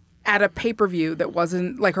win at a pay-per-view that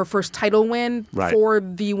wasn't, like, her first title win for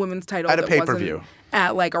the women's title. At a pay-per-view.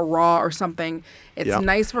 At, like, a Raw or something. It's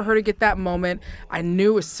nice for her to get that moment. I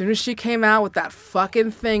knew as soon as she came out with that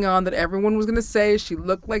fucking thing on that everyone was going to say she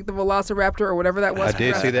looked like the Velociraptor or whatever that was. I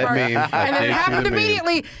did see that meme. And it happened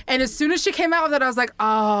immediately. And as soon as she came out with it, I was like,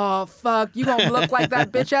 oh, fuck, you going to look like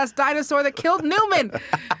that bitch-ass dinosaur that killed Newman.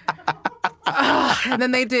 And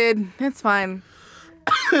then they did. It's fine.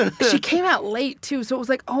 She came out late too, so it was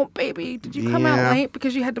like, oh baby, did you come out late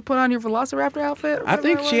because you had to put on your Velociraptor outfit? I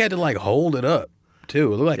think she had to like hold it up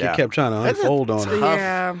too. It looked like it kept trying to unfold on her.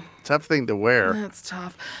 Yeah. Tough thing to wear. That's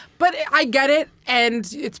tough. But I get it, and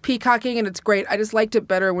it's peacocking, and it's great. I just liked it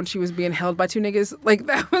better when she was being held by two niggas. Like,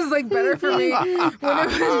 that was, like, better for me. When it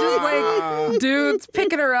was just, like, dudes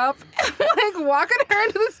picking her up and, like, walking her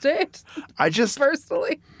into the stage.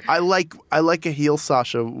 Personally. I like a heel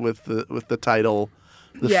Sasha with the title.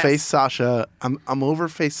 The face Sasha. I'm over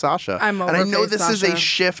face Sasha. I'm over And I know face this is a Sasha.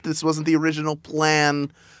 shift. This wasn't the original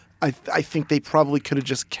plan. I think they probably could have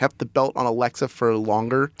just kept the belt on Alexa for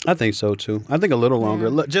longer. I think so too. I think a little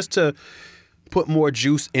longer, just to put more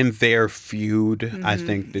juice in their feud. I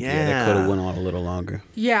think that they could have went on a little longer.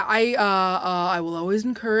 Yeah, I will always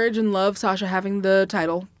encourage and love Sasha having the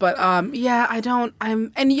title, but I don't.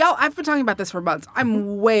 And y'all, I've been talking about this for months.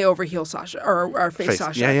 I'm way over heel Sasha or face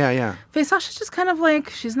Sasha. Yeah. Face Sasha's just kind of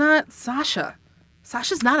like, she's not Sasha.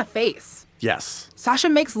 Sasha's not a face. Yes. Sasha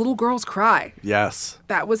makes little girls cry. Yes.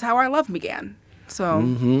 That was how our love began.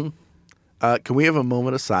 So. Can we have a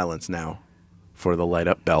moment of silence now for the light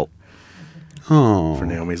up belt? Oh. For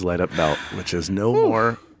Naomi's light up belt, which is no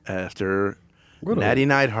more after Natty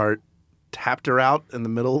Neidhart tapped her out in the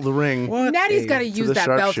middle of the ring. Natty's got to use the that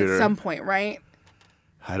belt at sharpshooter. some point, right?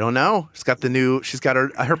 I don't know. She's got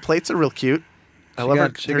her plates are real cute. I love her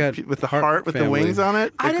with the heart with the wings on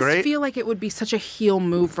it. I They're just great. feel like it would be such a heel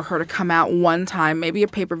move for her to come out one time, maybe a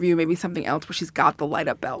pay-per-view, maybe something else, where she's got the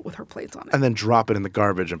light-up belt with her plates on it. And then drop it in the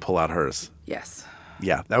garbage and pull out hers. Yes.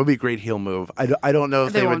 Yeah, that would be a great heel move. I don't know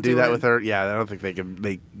if they would won't do do that it. with her. Yeah, I don't think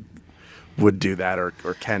they would do that or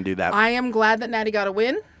can do that. I am glad that Natty got a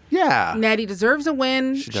win. Yeah. Natty deserves a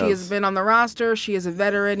win. She She has does. been on the roster. She is a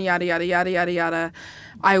veteran, yada, yada, yada, yada, yada.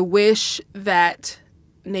 I wish that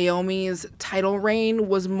Naomi's title reign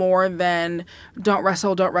was more than don't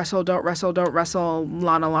wrestle, Lana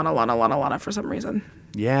for some reason.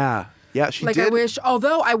 Yeah. Yeah, she Like, did. I wish,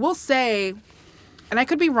 although I will say, and I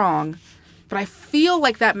could be wrong, but I feel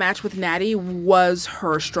like that match with Natty was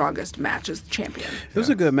her strongest match as champion. It was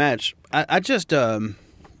a good match. I just, wow,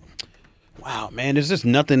 man, there's just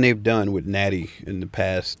nothing they've done with Natty in the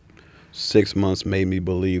past 6 months made me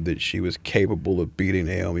believe that she was capable of beating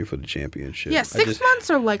Naomi for the championship. Yeah, 6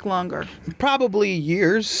 months or like longer? Probably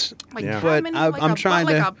years. Like Yeah. how But many? I'm trying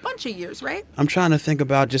like to. a bunch of years, right? I'm trying to think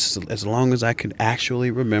about just as long as I can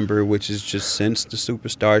actually remember, which is just since the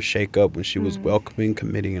Superstar shakeup when she was welcoming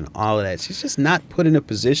committee and all of that. She's just not put in a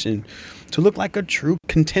position to look like a true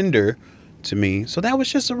contender to me. So that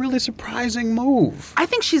was just a really surprising move. I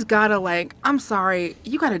think she's gotta I'm sorry,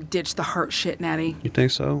 you gotta ditch the heart shit, Natty. You think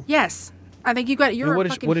so? Yes. I think you're And a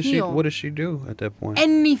fucking heel. what does she do at that point?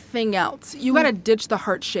 Anything else. You gotta ditch the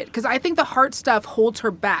heart shit. Because I think the heart stuff holds her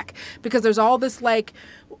back. Because there's all this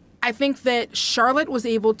I think that Charlotte was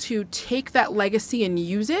able to take that legacy and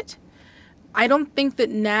use it. I don't think that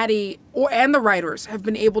Natty and the writers have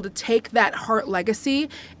been able to take that heart legacy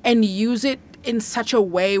and use it in such a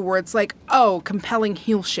way where it's compelling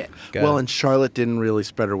heel shit. Well, and Charlotte didn't really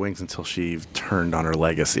spread her wings until she turned on her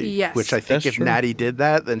legacy. Yes. Which I think That's if true. Natty did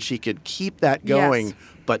that, then she could keep that going, Yes.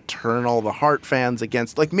 but turn all the Hart fans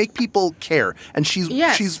against, make people care. And she's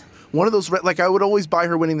Yes. one of those, I would always buy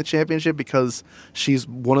her winning the championship because she's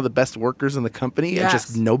one of the best workers in the company. Yes. And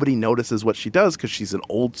just nobody notices what she does because she's an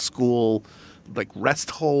old school,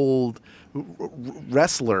 rest hold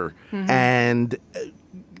wrestler. And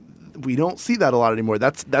we don't see that a lot anymore.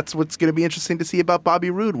 That's what's going to be interesting to see about Bobby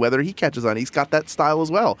Roode, whether he catches on. He's got that style as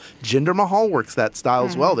well. Jinder Mahal works that style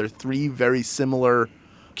as well. They're three very similar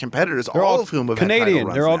competitors, all of whom have Canadian. had title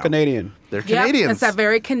runs They're all now. Canadian. They're Yep, Canadians. it's that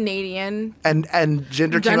very Canadian and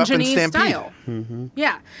Jinder came up in Dungeony Stampede. style.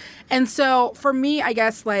 Yeah. And so for me, I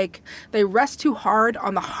guess they rest too hard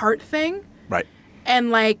on the heart thing Right. and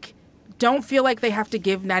don't feel like they have to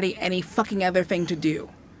give Natty any fucking other thing to do.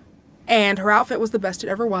 And her outfit was the best it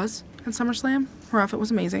ever was at SummerSlam. Her outfit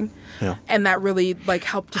was amazing. Yeah. And that really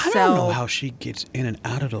helped to I sell. don't know how she gets in and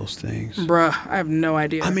out of those things. Bruh, I have no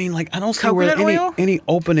idea. I mean, I don't see where Coconut oil? any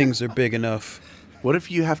openings are big enough. What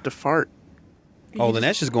if you have to fart? Oh, then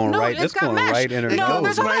that's just going right. It's That's got going mesh. right in her No, nose.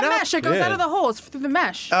 there's a right whole up. mesh. It goes Yeah. out of the hole. It's through the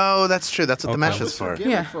mesh. Oh, that's true. That's what the mesh Okay. is for.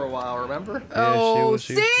 Yeah. for a while, remember? Oh,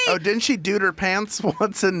 she- see? Oh, didn't she dude her pants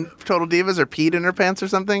once in Total Divas or peed in her pants or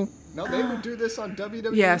something? No, they would do this on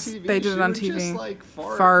WWE Yes, TV. they did it She on would TV. Just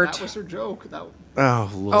fart. Fart. That was her joke.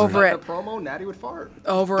 Oh, Lord. Over The it. promo, Natty would fart.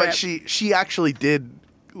 Over But it. she actually did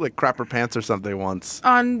like crap her pants or something once.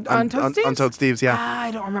 On Toad Steve's? On Toad Steve's, yeah.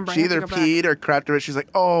 I don't remember. She either peed or crapped her. She's like,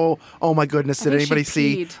 oh my goodness, did think she anybody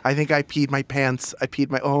see? peed. I think I peed my pants. I peed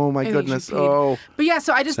my, oh my I think she goodness, peed. oh. But yeah,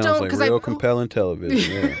 so I just Sounds don't like because real compelling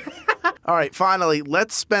television. Yeah. All right, finally,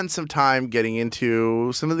 let's spend some time getting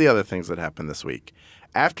into some of the other things that happened this week.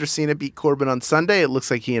 After Cena beat Corbin on Sunday, it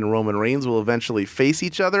looks like he and Roman Reigns will eventually face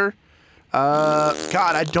each other. God,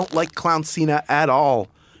 I don't like Clown Cena at all.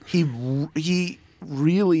 He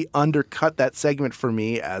really undercut that segment for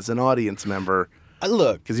me as an audience member.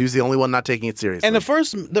 Look, because he was the only one not taking it seriously. and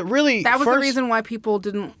the reason why people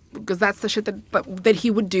didn't, because that's the shit that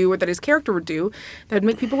he would do or that his character would do that would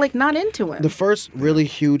make people like not into him. The first really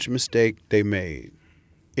huge mistake they made,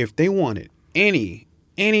 if they wanted any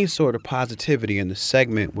sort of positivity in the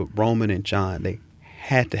segment with Roman and John, they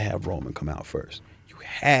had to have Roman come out first.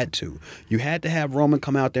 You had to have Roman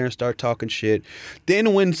come out there and start talking shit.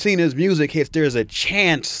 Then when Cena's music hits, there's a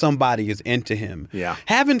chance somebody is into him. Yeah.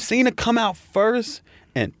 Having Cena come out first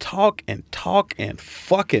and talk and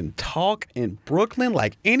fucking talk in Brooklyn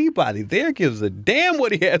like anybody there gives a damn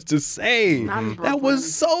what he has to say. Not in That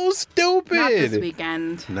was so stupid. Not this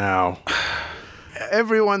weekend. No.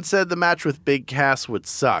 Everyone said the match with Big Cass would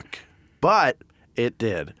suck, but it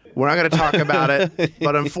did. We're not going to talk about it,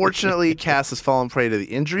 but unfortunately, Cass has fallen prey to the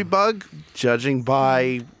injury bug, judging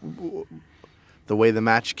by the way the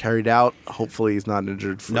match carried out. Hopefully, he's not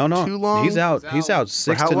injured for too long. He's out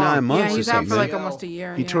 6 how to 9 long? months. Yeah, he's or out something. for like almost a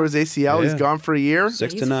year. He tore his ACL. He's Yeah. gone for a year.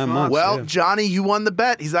 6 to he's 9 months. Well, yeah. Johnny, you won the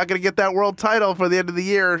bet. He's not going to get that world title for the end of the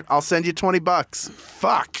year. I'll send you $20.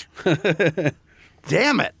 Fuck.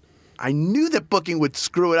 Damn it. I knew that booking would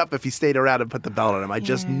screw it up if he stayed around and put the belt on him. I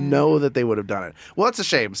just know that they would have done it. Well, it's a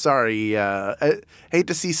shame. Sorry. I hate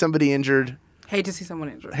to see somebody injured. Hate to see someone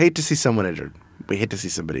injured. Hate to see someone injured. We hate to see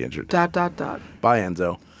somebody injured. ... Bye,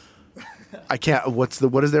 Enzo. I can't.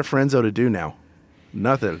 What is there for Enzo to do now?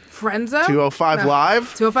 Nothing. Frenzo? 205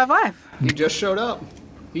 Live? 205 Live. He just showed up.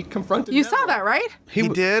 He confronted You Neville. saw that, right? He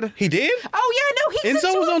did? He did? Oh, yeah, no,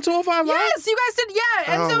 Enzo was on 205 Live? Yes, you guys did,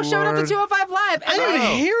 yeah. Enzo Oh, showed up Lord. to 205 Live. I didn't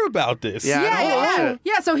even hear about this. Yeah, I don't watch Yeah. it.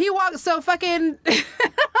 Yeah, so he walked, so fucking,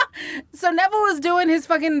 so Neville is doing his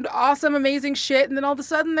fucking awesome, amazing shit, and then all of a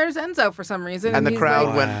sudden there's Enzo for some reason. And the he's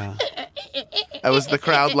crowd like, went. That was the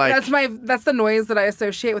crowd like. That's the noise that I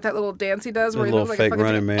associate with that little dance he does. A Where he little looks like fake a fucking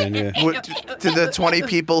running man, yeah. Did the 20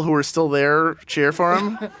 people who were still there cheer for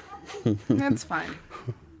him? That's fine.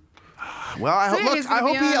 Well, I So hope, he's look, I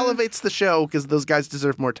gonna hope be he on- elevates the show because those guys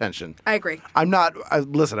deserve more attention. I agree.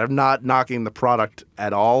 Listen, I'm not knocking the product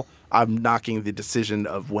at all. I'm knocking the decision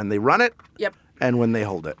of when they run it Yep. and when they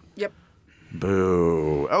hold it. Yep.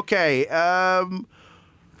 Boo. Okay. Womp,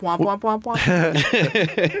 womp, womp,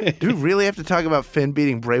 womp. Do we really have to talk about Finn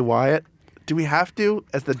beating Bray Wyatt? Do we have to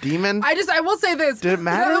as the demon? I will say this. Did it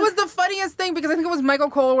matter? It was the funniest thing because I think it was Michael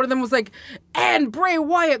Cole. One of them was like, and Bray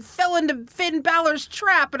Wyatt fell into Finn Balor's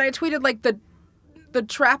trap. And I tweeted like the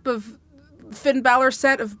trap of Finn Balor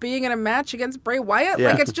set of being in a match against Bray Wyatt. Yeah.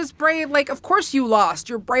 Like, it's just Bray. Like, of course you lost.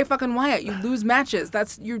 You're Bray fucking Wyatt. You lose matches.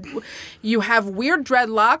 That's you have weird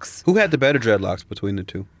dreadlocks. Who had the better dreadlocks between the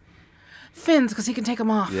two? Finn's because he can take them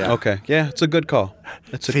off. Yeah. Okay. Yeah, it's a good call.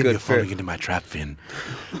 It's a Finn, good you're falling into my trap, Finn.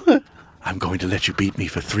 I'm going to let you beat me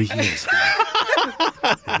for 3 years,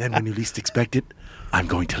 Finn. And then when you least expect it, I'm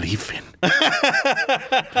going to leave, Finn.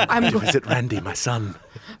 I'm going to visit Randy, my son.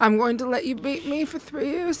 I'm going to let you beat me for 3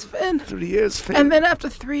 years, Finn. 3 years, Finn. And then after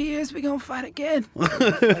 3 years, we gonna fight again.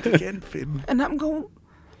 Fight again, Finn. And I'm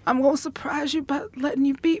gonna surprise you by letting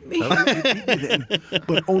you beat me. I'll let you beat me then.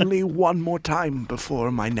 But only one more time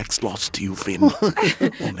before my next loss to you, Finn.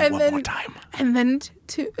 Only one more time. And then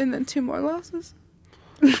two more losses.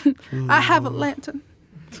 I have a lantern.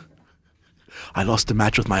 I lost a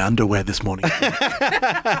match with my underwear this morning.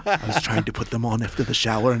 I was trying to put them on after the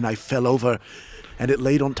shower and I fell over and it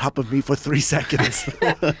laid on top of me for 3 seconds.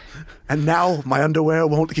 And now my underwear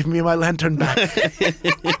won't give me my lantern back.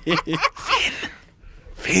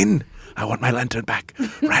 Finn, I want my lantern back.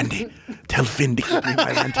 Randy, tell Finn to give me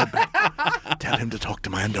my lantern back. Tell him to talk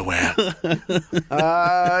to my underwear.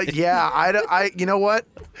 You know what?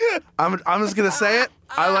 I'm just going to say it.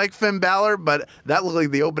 I like Finn Balor, but that looked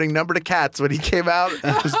like the opening number to Cats when he came out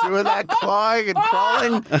and was doing that clawing and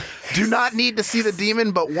crawling. Do not need to see the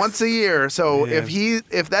demon but once a year. So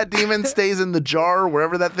if that demon stays in the jar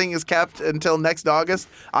wherever that thing is kept until next August,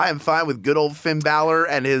 I am fine with good old Finn Balor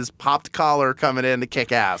and his popped collar coming in to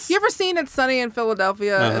kick ass. You ever seen It's Sunny in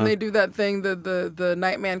Philadelphia and they do that thing, the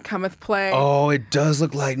Nightman Cometh play? Oh, it does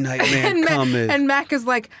look like Nightman Cometh. And Mac is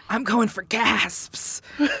like, I'm going for gasps.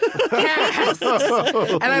 Gasps.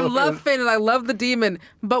 And I love Finn and I love the Demon,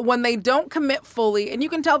 but when they don't commit fully, and you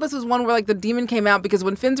can tell this was one where like the Demon came out because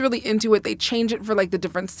when Finn's really into it, they change it for like the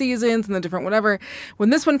different seasons and the different whatever. When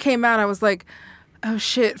this one came out, I was like, oh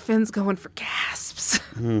shit, Finn's going for gasps.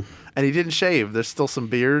 And he didn't shave. There's still some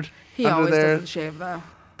beard He under always there. doesn't shave though.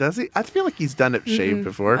 Does he? I feel like he's done it shaved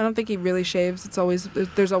before. I don't think he really shaves.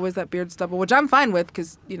 There's always that beard stubble, which I'm fine with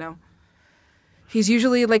because, you know, he's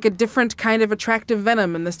usually like a different kind of attractive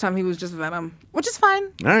Venom, and this time he was just Venom, which is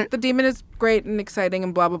fine. All right. The Demon is great and exciting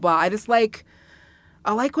and blah, blah, blah. I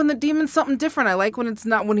like when the Demon's something different. I like when it's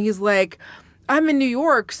not when he's like, I'm in New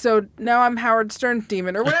York, so now I'm Howard Stern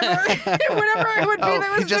Demon, or whatever, whatever it would be.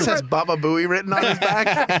 That was He just has Baba Booey written on his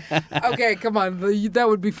back. Okay, come on. That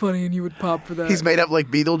would be funny, and you would pop for that. He's made up like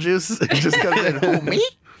Beetlejuice. It just comes in, who, me?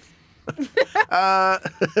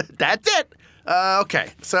 That's it.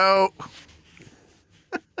 Okay, so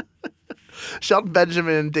Shelton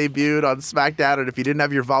Benjamin debuted on SmackDown, and if you didn't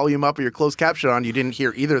have your volume up or your closed caption on, you didn't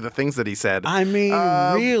hear either of the things that he said. I mean,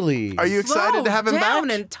 really? Are you excited to have him down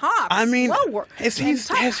back? and talk. I mean, slower has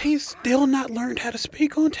and he still not learned how to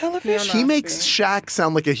speak on television? He makes Shaq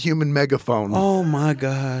sound like a human megaphone. Oh my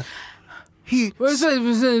God. We'll see how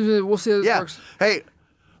this works. Hey,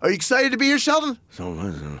 are you excited to be here, Sheldon?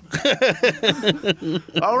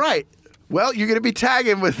 All right. Well, you're going to be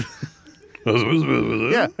tagging with...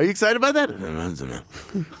 Yeah. Are you excited about that?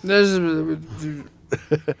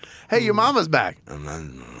 Hey, your mama's back.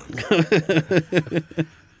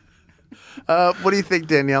 What do you think,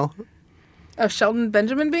 Danielle? Of Sheldon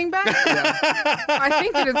Benjamin being back? I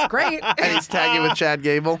think that it's great. And he's tagging with Chad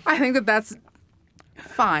Gable. I think that that's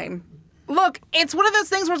fine. Look, it's one of those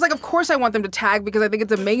things where it's like, of course I want them to tag because I think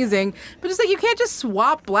it's amazing, but it's like you can't just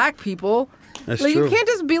swap black people. That's like true. You can't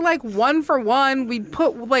just be like one for one. We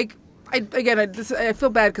put like. I feel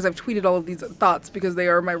bad because I've tweeted all of these thoughts because they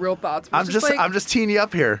are my real thoughts. I'm just teeing you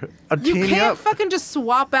up here. You can't fucking just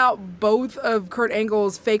swap out both of Kurt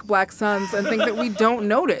Angle's fake black sons and think that we don't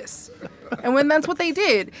notice. And when that's what they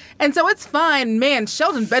did. And so it's fine. Man,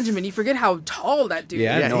 Sheldon Benjamin, you forget how tall that dude is.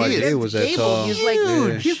 Yeah, I had no idea he was that Gable, tall.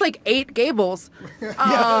 he's like 8 Gables.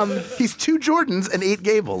 He's 2 Jordans and 8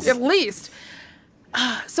 Gables. At least.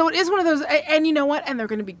 So it is one of those, and you know what? And they're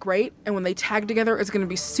going to be great. And when they tag together, it's going to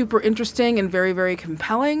be super interesting and very, very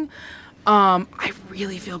compelling. I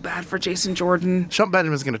really feel bad for Jason Jordan. Shelton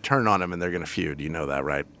Benjamin's going to turn on him and they're going to feud. You know that,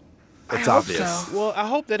 right? It's I hope obvious. so. Well, I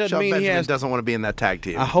hope that doesn't Shelton mean Benjamin he has. doesn't want to be in that tag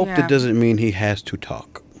team. I hope Yeah. that doesn't mean he has to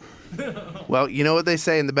talk. Well, you know what they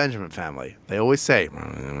say in the Benjamin family? They always say,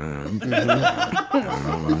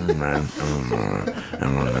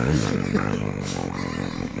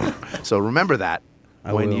 so remember that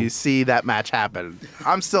when will. you see that match happen.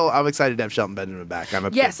 I'm excited to have Shelton Benjamin back.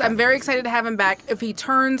 Yes, I'm very excited to have him back. If he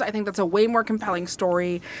turns, I think that's a way more compelling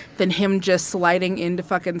story than him just sliding into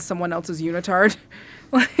fucking someone else's unitard.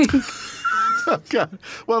 Oh, God.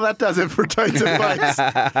 Well, that does it for Tights and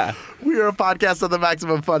Bites. We are a podcast on the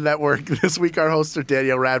Maximum Fun Network. This week, our hosts are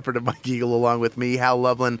Danielle Radford and Mike Eagle, along with me, Hal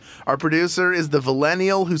Loveland. Our producer is the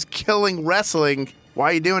Millennial who's killing wrestling.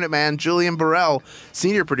 Why are you doing it, man? Julian Burrell.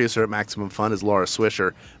 Senior producer at Maximum Fun is Laura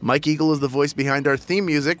Swisher. Mike Eagle is the voice behind our theme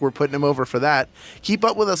music. We're putting him over for that. Keep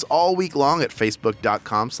up with us all week long at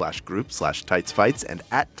facebook.com/group/TightsFights and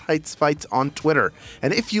at TightsFights on Twitter.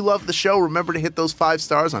 And if you love the show, remember to hit those 5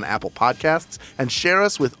 stars on Apple Podcasts and share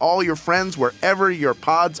us with all your friends wherever your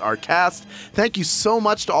pods are cast. Thank you so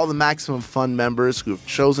much to all the Maximum Fun members who have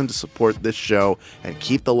chosen to support this show and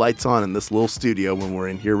keep the lights on in this little studio when we're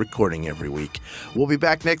in here recording every week. We'll be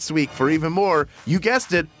back next week for even more, you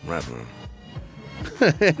guessed it, wrestling.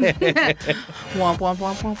 Womp, womp,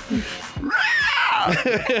 womp, womp.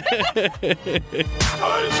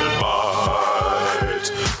 Tights and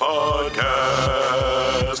Bites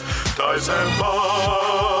Podcast. Tights and Bites.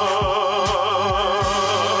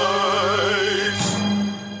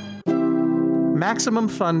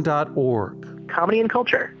 MaximumFun.org. Comedy and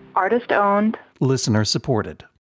culture. Artist owned. Listener supported.